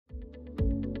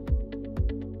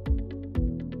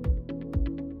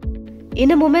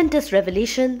In a momentous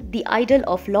revelation, the idol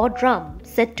of Lord Ram,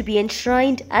 said to be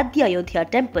enshrined at the Ayodhya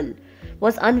Temple,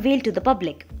 was unveiled to the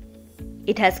public.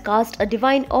 It has cast a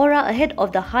divine aura ahead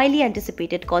of the highly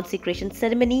anticipated consecration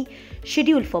ceremony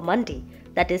scheduled for Monday,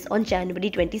 that is on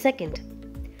January 22nd.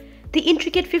 The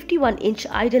intricate 51-inch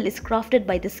idol is crafted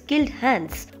by the skilled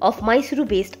hands of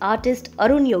Mysuru-based artist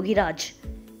Arun Yogiraj.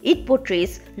 It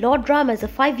portrays Lord Ram as a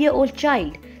 5-year-old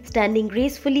child standing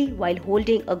gracefully while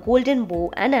holding a golden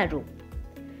bow and arrow.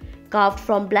 Carved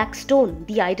from black stone,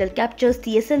 the idol captures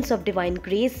the essence of divine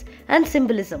grace and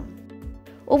symbolism.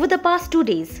 Over the past 2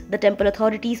 days, the temple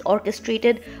authorities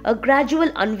orchestrated a gradual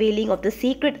unveiling of the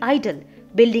sacred idol,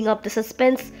 building up the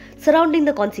suspense surrounding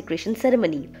the consecration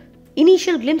ceremony.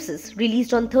 Initial glimpses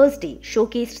released on Thursday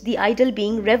showcased the idol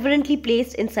being reverently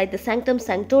placed inside the sanctum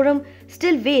sanctorum,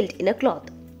 still veiled in a cloth.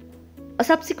 A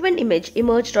subsequent image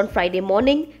emerged on Friday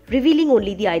morning, revealing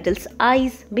only the idol's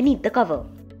eyes beneath the cover.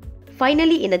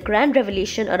 Finally, in a grand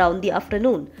revelation around the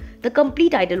afternoon, the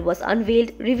complete idol was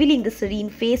unveiled, revealing the serene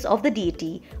face of the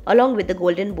deity along with the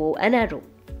golden bow and arrow.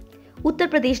 Uttar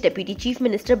Pradesh Deputy Chief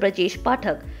Minister Brajesh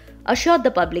Pathak assured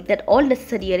the public that all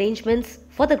necessary arrangements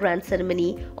for the grand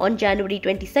ceremony on January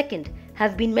 22nd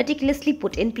have been meticulously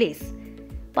put in place.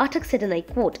 Pathak said, and I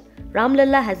quote, "Ram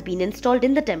Lalla has been installed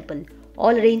in the temple.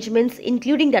 All arrangements,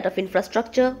 including that of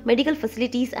infrastructure, medical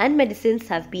facilities and medicines,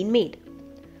 have been made."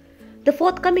 The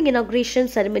forthcoming inauguration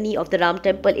ceremony of the Ram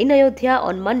Temple in Ayodhya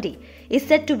on Monday is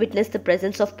set to witness the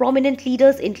presence of prominent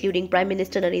leaders including Prime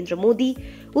Minister Narendra Modi,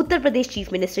 Uttar Pradesh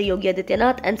Chief Minister Yogi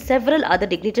Adityanath and several other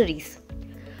dignitaries.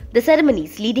 The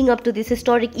ceremonies leading up to this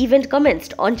historic event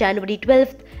commenced on January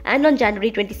 12th, and on January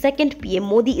 22nd, PM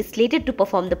Modi is slated to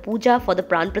perform the puja for the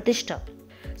Pran Pratishtha.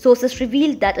 Sources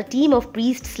revealed that a team of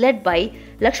priests led by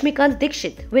Lakshmikant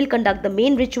Dikshit will conduct the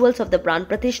main rituals of the Pran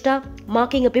Pratishtha,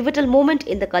 marking a pivotal moment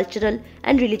in the cultural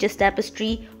and religious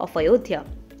tapestry of Ayodhya.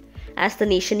 As the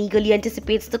nation eagerly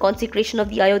anticipates the consecration of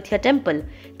the Ayodhya Temple,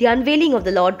 the unveiling of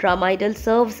the Lord Ram idol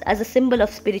serves as a symbol of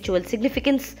spiritual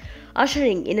significance,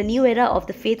 ushering in a new era of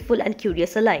the faithful and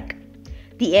curious alike.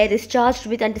 The air is charged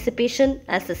with anticipation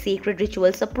as the sacred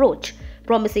rituals approach,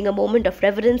 promising a moment of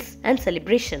reverence and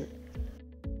celebration.